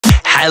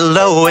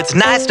Hello, it's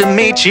nice to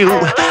meet you.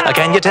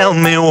 Can you tell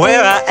me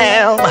where I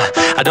am?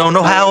 I don't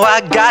know how I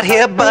got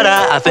here, but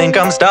I think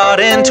I'm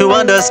starting to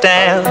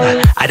understand.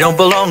 I don't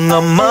belong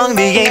among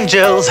the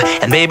angels,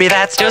 and maybe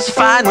that's just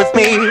fine with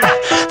me.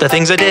 The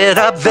things I did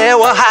up there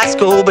were high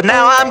school, but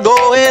now I'm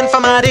going for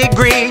my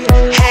degree.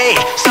 Hey,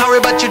 sorry,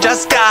 but you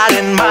just got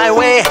in my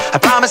way. I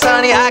promise,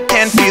 honey, I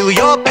can feel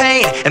your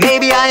pain, and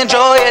maybe I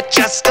enjoy it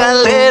just a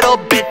little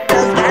bit.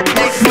 Does that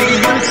make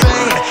me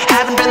insane?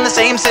 Haven't been the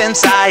same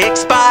since I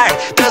expired.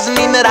 Doesn't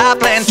mean that I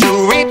plan to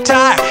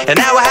retire. And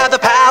now I have the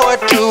power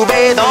to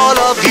bathe all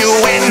of you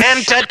in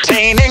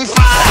entertaining fire.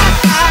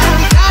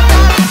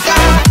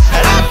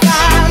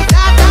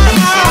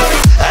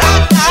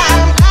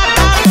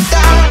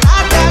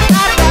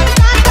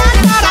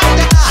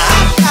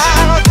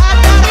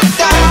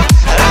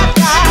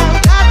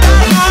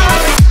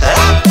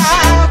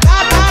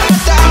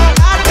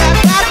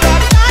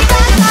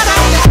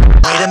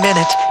 Wait a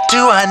minute,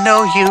 do I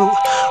know you?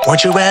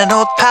 Weren't you an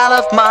old pal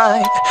of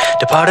mine?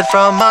 Departed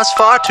from us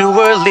far too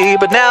early,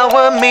 but now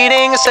we're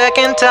meeting a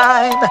second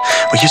time.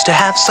 We used to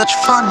have such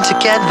fun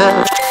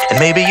together, and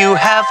maybe you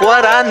have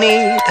what I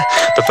need.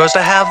 But first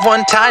I have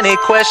one tiny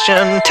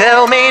question.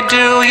 Tell me,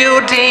 do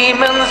you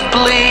demons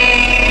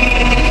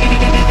bleed?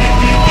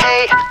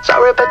 Hey,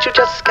 sorry, but you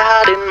just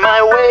got in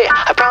my way.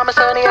 I promise,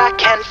 honey, I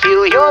can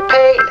feel your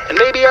pain, and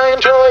maybe I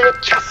enjoy it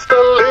just a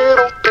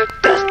little bit.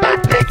 Does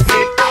that make me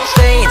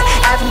insane?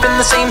 Haven't been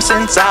the same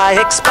since I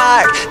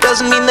expired.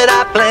 Doesn't mean that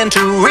I plan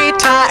to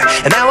retire.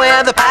 And now I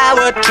have the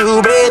power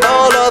to bathe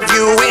all of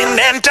you in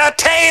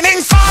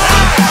entertaining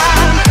fire.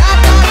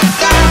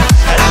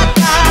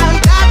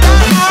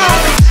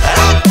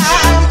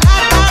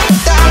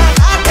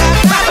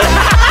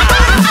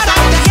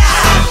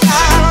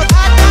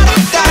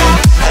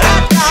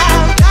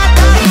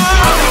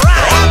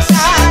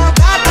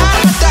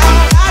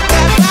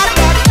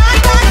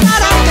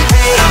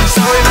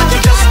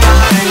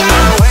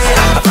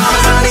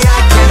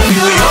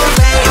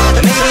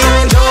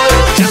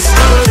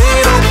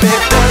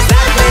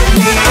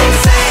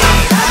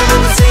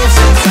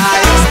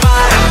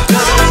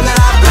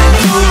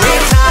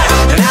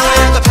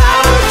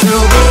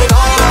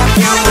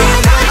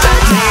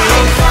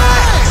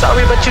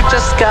 You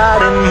just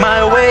got in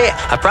my way.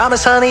 I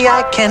promise, honey,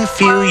 I can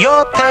feel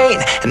your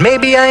pain, and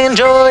maybe I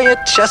enjoy it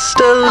just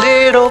a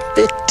little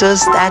bit.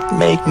 Does that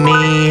make me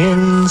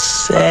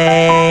insane?